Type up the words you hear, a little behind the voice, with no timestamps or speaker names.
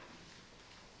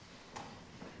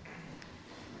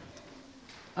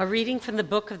A reading from the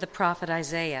book of the prophet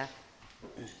Isaiah.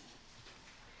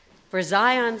 For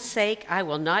Zion's sake I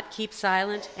will not keep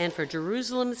silent, and for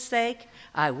Jerusalem's sake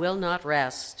I will not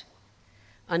rest,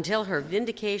 until her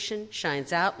vindication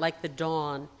shines out like the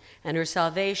dawn, and her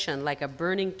salvation like a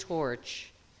burning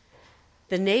torch.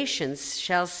 The nations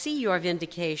shall see your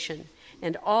vindication,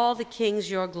 and all the kings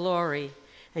your glory,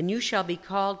 and you shall be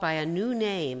called by a new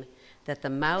name that the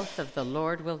mouth of the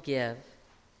Lord will give.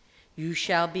 You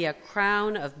shall be a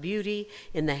crown of beauty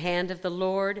in the hand of the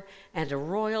Lord, and a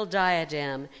royal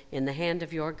diadem in the hand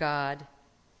of your God.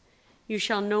 You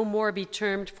shall no more be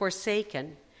termed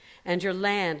forsaken, and your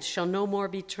land shall no more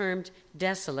be termed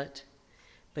desolate,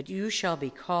 but you shall be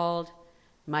called,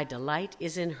 My delight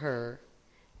is in her,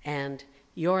 and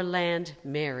your land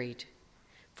married.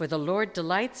 For the Lord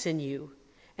delights in you,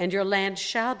 and your land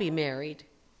shall be married.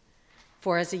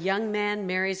 For as a young man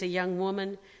marries a young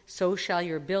woman, so shall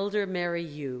your builder marry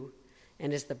you.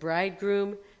 And as the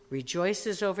bridegroom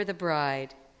rejoices over the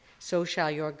bride, so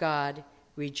shall your God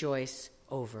rejoice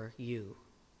over you.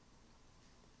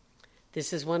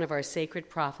 This is one of our sacred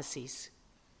prophecies.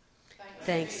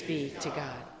 Thanks be to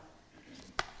God.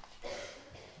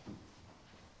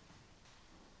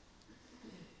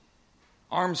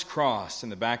 Arms crossed in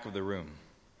the back of the room,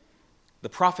 the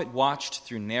prophet watched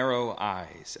through narrow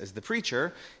eyes as the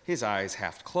preacher, his eyes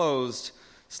half closed,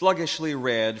 sluggishly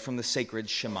read from the sacred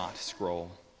Shemot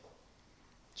scroll.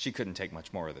 She couldn't take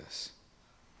much more of this.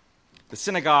 The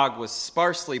synagogue was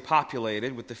sparsely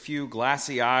populated with the few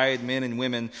glassy-eyed men and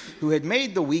women who had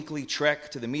made the weekly trek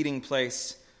to the meeting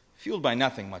place, fueled by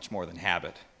nothing much more than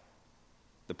habit.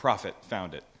 The prophet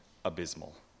found it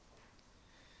abysmal.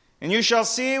 "And you shall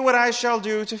see what I shall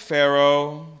do to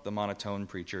Pharaoh," the monotone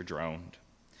preacher droned.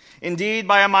 "Indeed,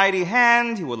 by a mighty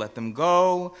hand he will let them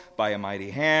go. By a mighty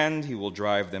hand he will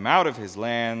drive them out of his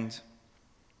land."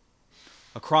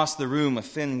 Across the room, a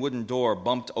thin wooden door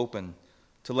bumped open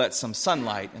to let some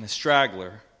sunlight and a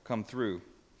straggler come through.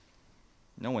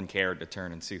 No one cared to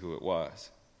turn and see who it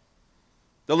was.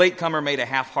 The latecomer made a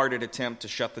half-hearted attempt to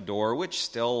shut the door, which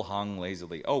still hung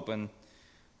lazily open,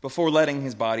 before letting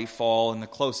his body fall in the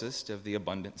closest of the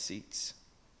abundant seats.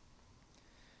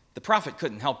 The prophet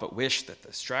couldn't help but wish that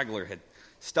the straggler had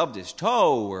stubbed his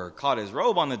toe or caught his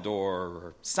robe on the door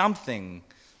or something,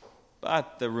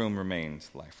 but the room remained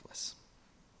lifeless.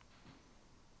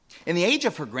 In the age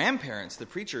of her grandparents, the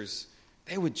preachers,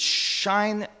 they would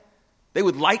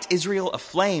light Israel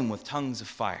aflame with tongues of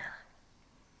fire.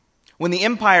 When the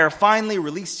empire finally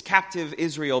released captive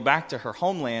Israel back to her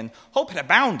homeland, hope had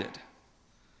abounded.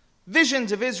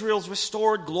 Visions of Israel's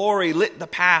restored glory lit the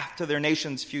path to their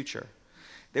nation's future.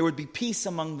 There would be peace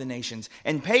among the nations,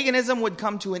 and paganism would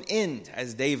come to an end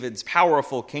as David's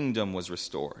powerful kingdom was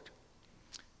restored.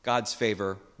 God's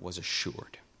favor was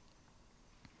assured.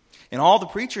 And all the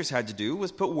preachers had to do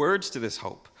was put words to this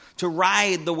hope, to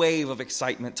ride the wave of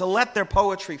excitement, to let their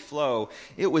poetry flow.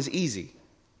 It was easy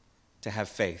to have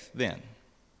faith then.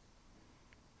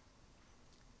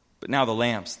 But now the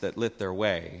lamps that lit their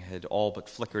way had all but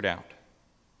flickered out.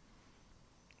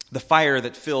 The fire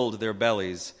that filled their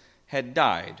bellies had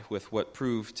died with what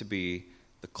proved to be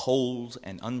the cold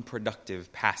and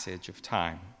unproductive passage of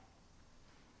time.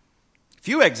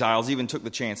 Few exiles even took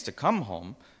the chance to come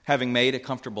home, having made a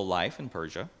comfortable life in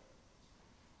Persia.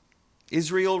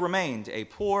 Israel remained a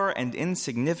poor and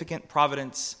insignificant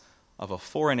province of a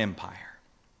foreign empire.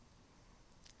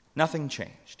 Nothing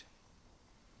changed.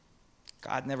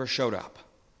 God never showed up.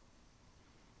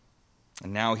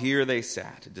 And now here they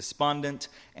sat, despondent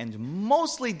and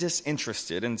mostly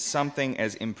disinterested in something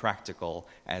as impractical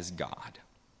as God.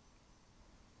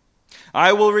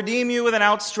 "I will redeem you with an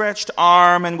outstretched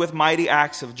arm and with mighty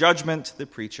acts of judgment," the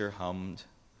preacher hummed.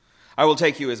 "I will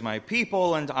take you as my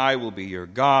people, and I will be your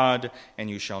God,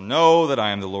 and you shall know that I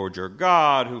am the Lord your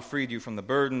God, who freed you from the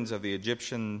burdens of the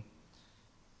Egyptian."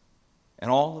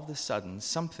 And all of a sudden,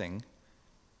 something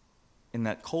in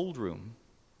that cold room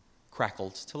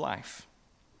crackled to life.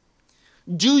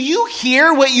 "Do you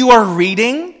hear what you are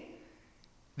reading?"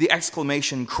 The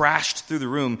exclamation crashed through the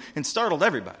room and startled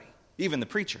everybody, even the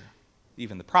preacher,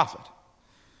 even the prophet.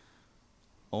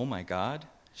 "Oh my God,"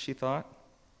 she thought,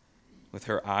 with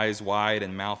her eyes wide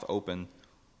and mouth open.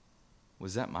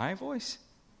 "Was that my voice?"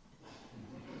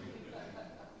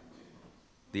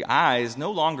 The eyes,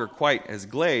 no longer quite as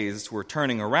glazed, were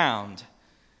turning around.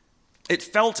 It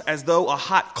felt as though a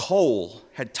hot coal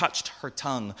had touched her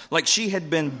tongue, like she had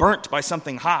been burnt by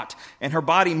something hot, and her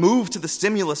body moved to the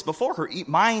stimulus before her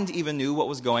mind even knew what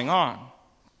was going on.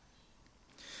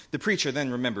 The preacher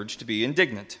then remembered to be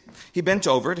indignant. He bent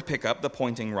over to pick up the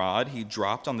pointing rod he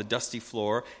dropped on the dusty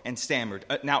floor and stammered,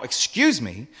 "Now, excuse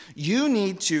me, you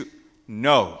need to—"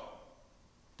 "No,"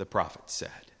 the prophet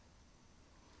said.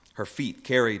 Her feet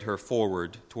carried her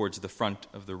forward towards the front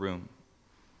of the room.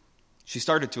 She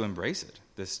started to embrace it,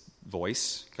 this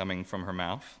voice coming from her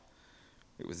mouth.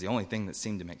 It was the only thing that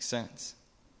seemed to make sense.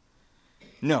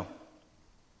 "No.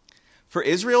 For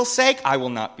Israel's sake, I will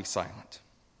not be silent.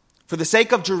 For the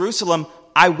sake of Jerusalem,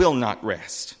 I will not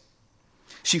rest."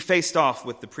 She faced off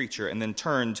with the preacher and then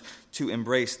turned to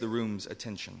embrace the room's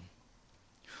attention.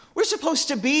 "We're supposed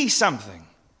to be something,"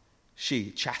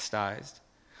 she chastised.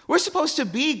 "We're supposed to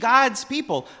be God's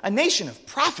people, a nation of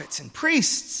prophets and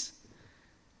priests.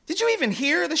 Did you even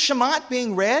hear the Shemot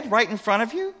being read right in front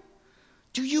of you?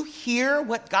 Do you hear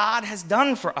what God has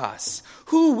done for us,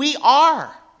 who we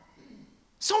are?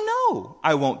 So no,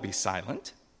 I won't be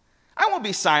silent. I won't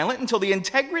be silent until the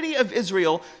integrity of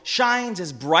Israel shines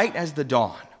as bright as the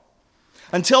dawn,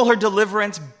 until her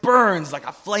deliverance burns like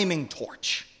a flaming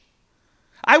torch.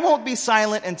 I won't be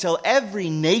silent until every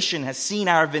nation has seen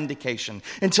our vindication,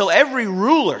 until every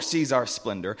ruler sees our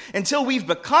splendor, until we've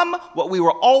become what we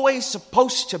were always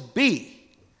supposed to be."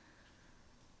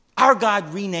 Our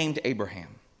God renamed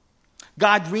Abraham.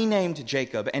 God renamed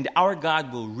Jacob, and our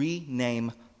God will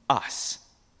rename us.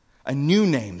 A new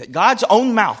name that God's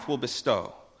own mouth will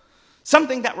bestow.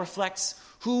 Something that reflects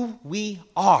who we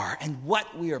are and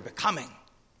what we are becoming.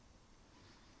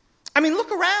 I mean,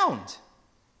 look around.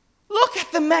 Look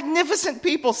at the magnificent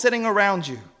people sitting around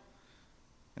you.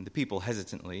 And the people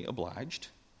hesitantly obliged,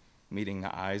 meeting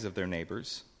the eyes of their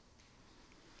neighbors.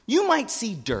 You might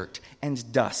see dirt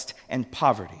and dust and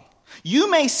poverty.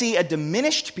 You may see a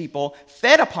diminished people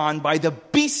fed upon by the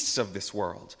beasts of this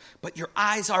world, but your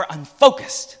eyes are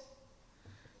unfocused.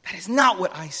 That is not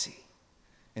what I see,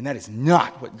 and that is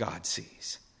not what God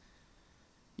sees.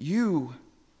 You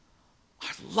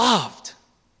are loved,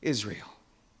 Israel.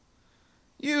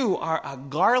 You are a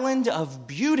garland of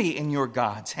beauty in your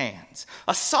God's hands,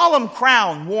 a solemn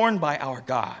crown worn by our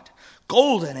God,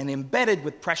 golden and embedded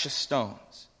with precious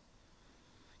stones.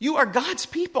 You are God's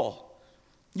people.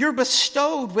 You're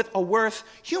bestowed with a worth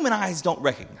human eyes don't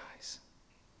recognize.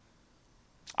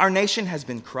 Our nation has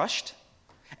been crushed,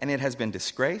 and it has been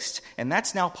disgraced, and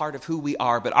that's now part of who we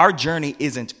are, but our journey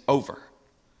isn't over.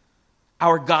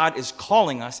 Our God is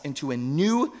calling us into a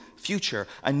new future,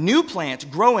 a new plant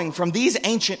growing from these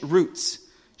ancient roots.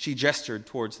 She gestured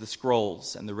towards the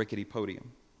scrolls and the rickety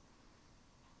podium.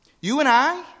 You and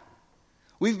I,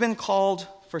 we've been called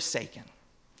forsaken.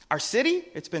 Our city,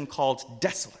 it's been called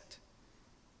desolate.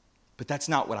 But that's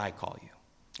not what I call you.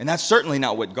 And that's certainly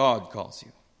not what God calls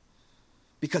you.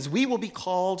 Because we will be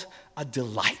called a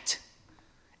delight.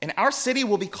 And our city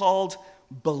will be called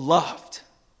beloved.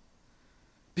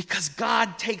 Because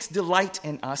God takes delight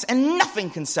in us, and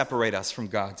nothing can separate us from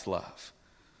God's love.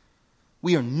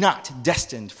 We are not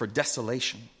destined for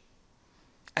desolation.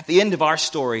 At the end of our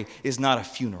story is not a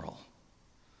funeral,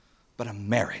 but a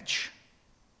marriage.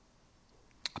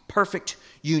 A perfect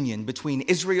union between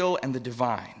Israel and the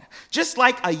divine. Just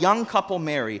like a young couple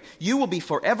marry, you will be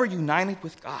forever united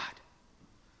with God.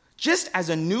 Just as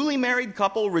a newly married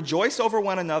couple rejoice over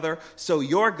one another, so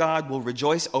your God will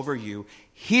rejoice over you.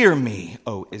 Hear me,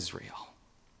 O Israel.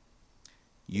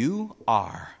 You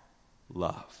are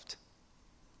loved,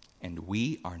 and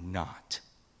we are not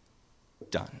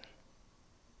done.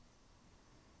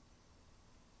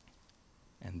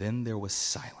 And then there was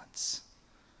silence.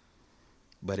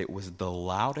 But it was the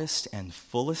loudest and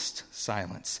fullest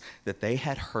silence that they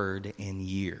had heard in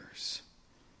years.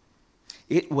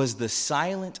 It was the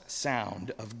silent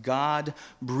sound of God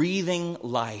breathing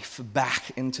life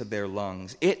back into their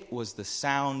lungs. It was the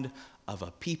sound of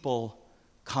a people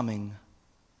coming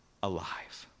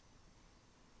alive.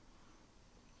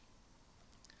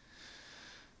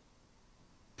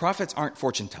 Prophets aren't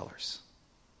fortune tellers.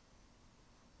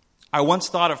 I once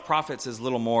thought of prophets as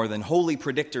little more than holy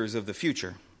predictors of the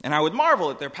future, and I would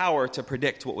marvel at their power to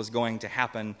predict what was going to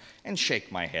happen and shake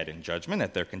my head in judgment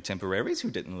at their contemporaries who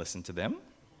didn't listen to them.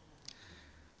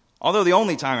 Although the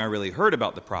only time I really heard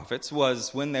about the prophets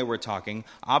was when they were talking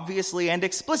obviously and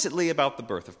explicitly about the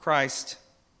birth of Christ.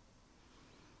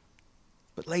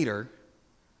 But later,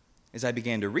 as I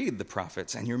began to read the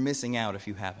prophets, and you're missing out if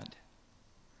you haven't,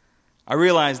 I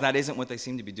realized that isn't what they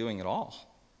seem to be doing at all.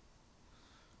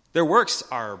 Their works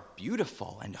are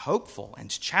beautiful and hopeful and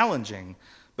challenging,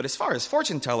 but as far as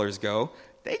fortune tellers go,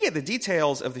 they get the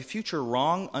details of the future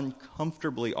wrong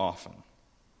uncomfortably often.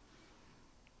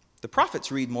 The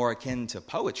prophets read more akin to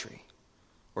poetry,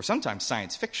 or sometimes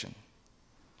science fiction.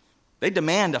 They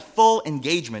demand a full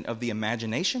engagement of the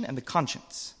imagination and the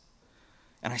conscience.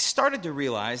 And I started to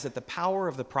realize that the power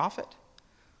of the prophet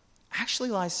actually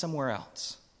lies somewhere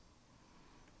else.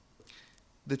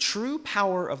 The true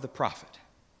power of the prophet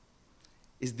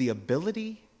is the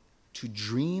ability to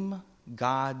dream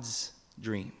God's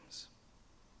dreams.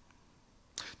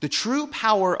 The true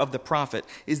power of the prophet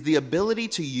is the ability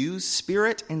to use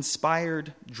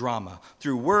spirit-inspired drama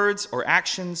through words or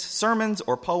actions, sermons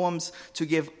or poems to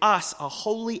give us a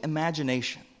holy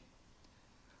imagination,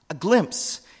 a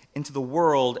glimpse into the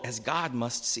world as God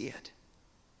must see it,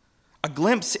 a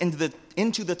glimpse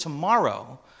into the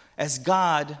tomorrow as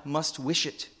God must wish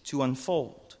it to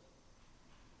unfold.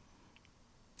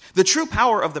 The true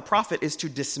power of the prophet is to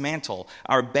dismantle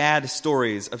our bad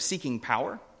stories of seeking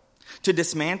power, to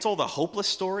dismantle the hopeless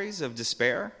stories of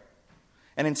despair,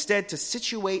 and instead to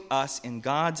situate us in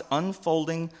God's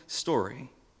unfolding story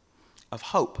of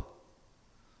hope,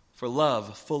 for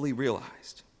love fully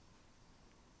realized,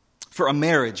 for a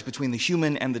marriage between the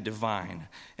human and the divine.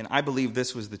 And I believe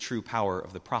this was the true power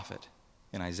of the prophet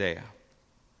in Isaiah.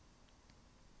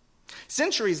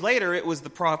 Centuries later, it was the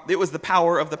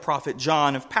power of the prophet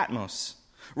John of Patmos,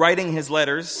 writing his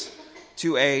letters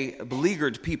to a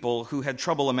beleaguered people who had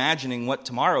trouble imagining what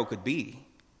tomorrow could be.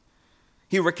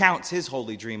 He recounts his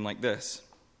holy dream like this.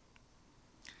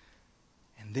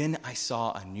 And then I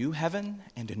saw a new heaven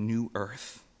and a new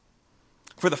earth.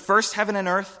 For the first heaven and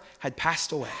earth had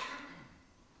passed away.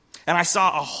 And I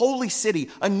saw a holy city,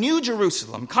 a new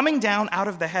Jerusalem, coming down out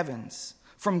of the heavens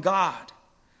from God,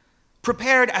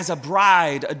 prepared as a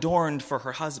bride adorned for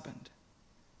her husband.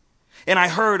 And I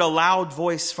heard a loud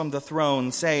voice from the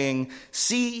throne saying,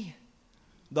 "See,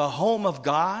 the home of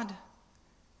God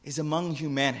is among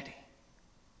humanity.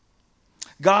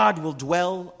 God will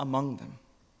dwell among them.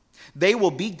 They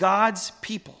will be God's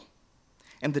people,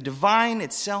 and the divine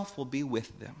itself will be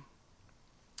with them.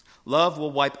 Love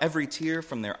will wipe every tear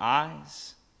from their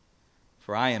eyes,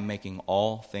 for I am making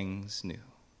all things new."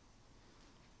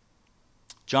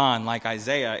 John, like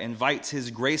Isaiah, invites his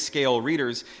grayscale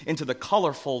readers into the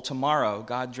colorful tomorrow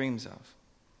God dreams of,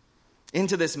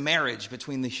 into this marriage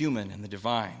between the human and the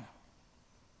divine.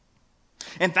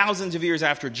 And thousands of years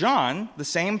after John, the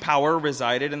same power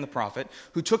resided in the prophet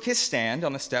who took his stand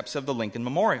on the steps of the Lincoln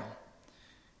Memorial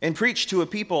and preached to a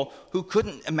people who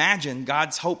couldn't imagine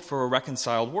God's hope for a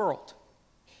reconciled world.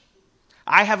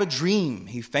 "I have a dream,"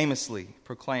 he famously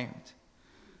proclaimed,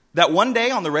 "that one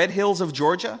day on the red hills of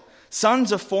Georgia,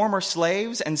 sons of former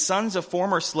slaves and sons of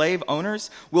former slave owners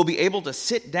will be able to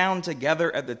sit down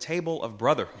together at the table of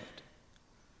brotherhood.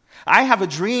 I have a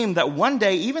dream that one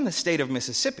day even the state of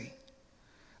Mississippi,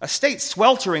 a state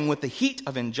sweltering with the heat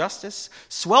of injustice,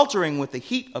 sweltering with the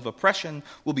heat of oppression,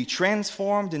 will be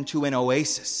transformed into an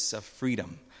oasis of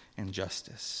freedom and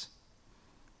justice.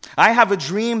 I have a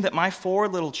dream that my 4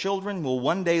 little children will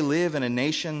one day live in a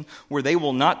nation where they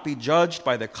will not be judged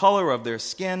by the color of their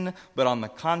skin, but on the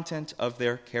content of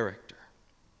their character.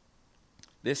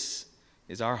 This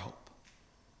is our hope."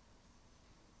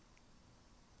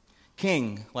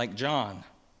 King, like John,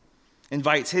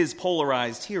 invites his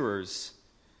polarized hearers,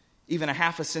 even a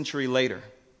half a century later,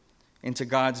 into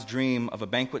God's dream of a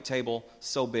banquet table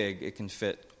so big it can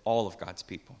fit all of God's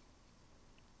people.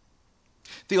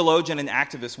 Theologian and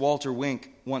activist Walter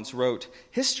Wink once wrote,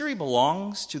 "History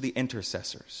belongs to the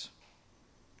intercessors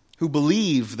who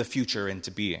believe the future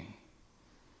into being."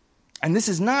 And this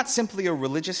is not simply a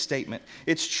religious statement.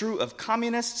 It's true of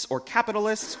communists or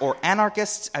capitalists or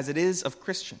anarchists as it is of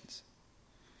Christians.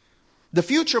 The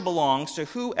future belongs to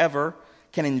whoever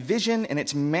can envision in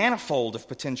its manifold of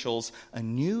potentials a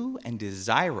new and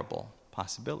desirable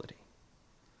possibility,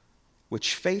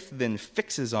 which faith then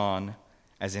fixes on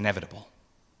as inevitable.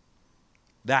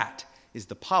 That is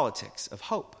the politics of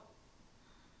hope.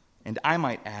 And I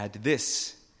might add,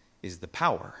 this is the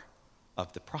power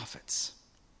of the prophets.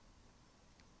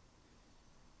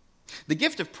 The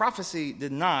gift of prophecy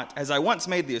did not, as I once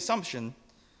made the assumption,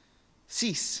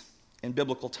 cease in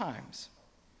biblical times.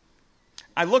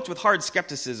 I looked with hard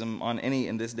skepticism on any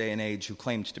in this day and age who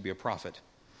claimed to be a prophet.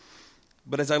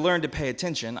 But as I learned to pay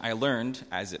attention, I learned,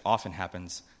 as it often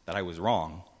happens, that I was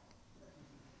wrong.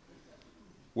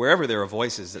 Wherever there are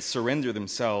voices that surrender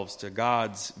themselves to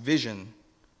God's vision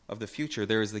of the future,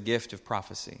 there is the gift of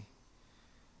prophecy.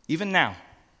 Even now,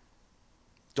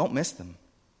 don't miss them.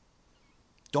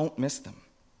 Don't miss them.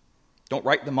 Don't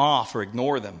write them off or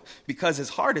ignore them, because as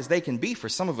hard as they can be for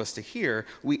some of us to hear,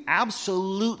 we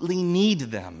absolutely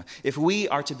need them if we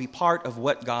are to be part of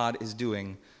what God is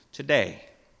doing today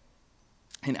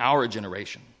in our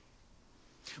generation.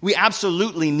 We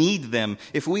absolutely need them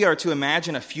if we are to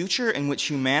imagine a future in which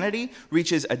humanity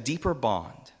reaches a deeper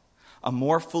bond, a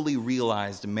more fully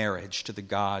realized marriage to the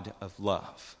God of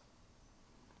love.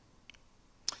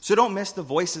 So don't miss the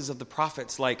voices of the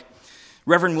prophets like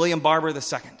Reverend William Barber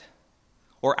II,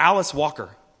 or Alice Walker,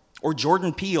 or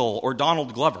Jordan Peele, or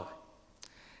Donald Glover,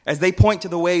 as they point to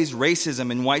the ways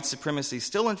racism and white supremacy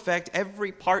still infect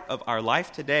every part of our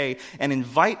life today and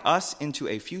invite us into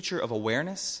a future of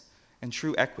awareness and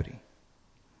true equity.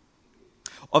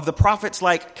 Of the prophets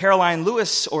like Caroline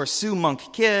Lewis, or Sue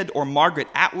Monk Kidd, or Margaret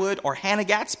Atwood, or Hannah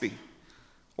Gatsby,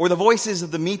 or the voices of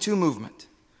the Me Too movement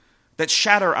that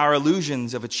shatter our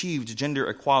illusions of achieved gender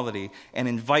equality and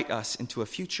invite us into a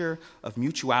future of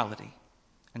mutuality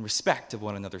and respect of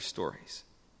one another's stories.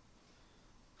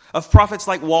 Of prophets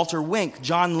like Walter Wink,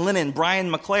 John Lennon,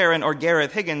 Brian McLaren, or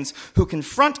Gareth Higgins, who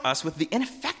confront us with the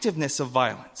ineffectiveness of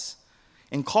violence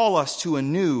and call us to a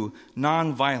new,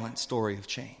 nonviolent story of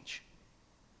change.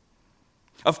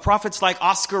 Of prophets like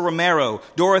Oscar Romero,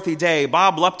 Dorothy Day,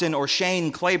 Bob Lupton, or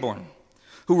Shane Claiborne,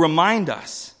 who remind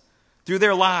us through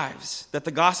their lives that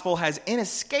the gospel has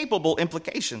inescapable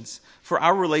implications for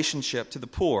our relationship to the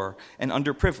poor and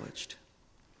underprivileged,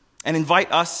 and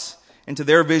invite us into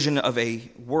their vision of a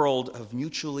world of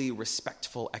mutually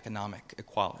respectful economic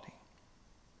equality.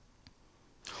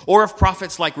 Or of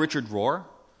prophets like Richard Rohr,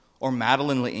 or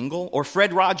Madeleine L'Engle, or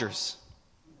Fred Rogers,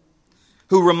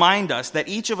 who remind us that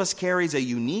each of us carries a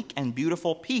unique and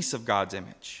beautiful piece of God's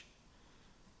image,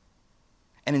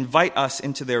 and invite us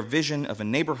into their vision of a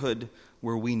neighborhood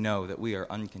where we know that we are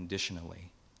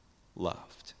unconditionally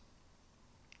loved.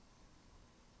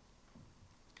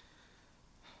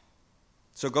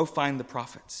 So go find the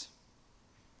prophets.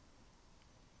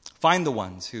 Find the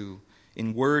ones who,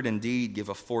 in word and deed, give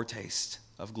a foretaste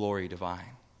of glory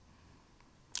divine,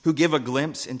 who give a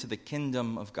glimpse into the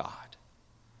kingdom of God.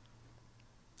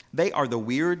 They are the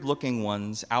weird-looking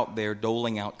ones out there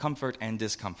doling out comfort and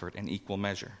discomfort in equal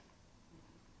measure.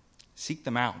 Seek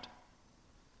them out.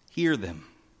 Hear them.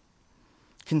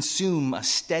 Consume a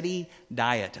steady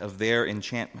diet of their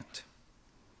enchantment.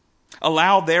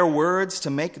 Allow their words to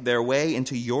make their way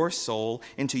into your soul,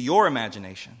 into your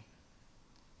imagination,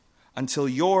 until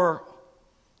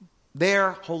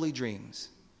their holy dreams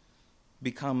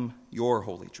become your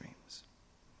holy dreams.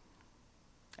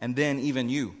 And then even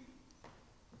you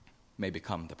may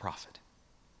become the prophet.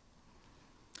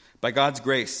 By God's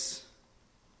grace,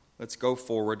 let's go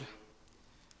forward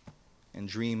and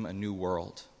dream a new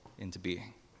world into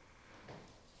being.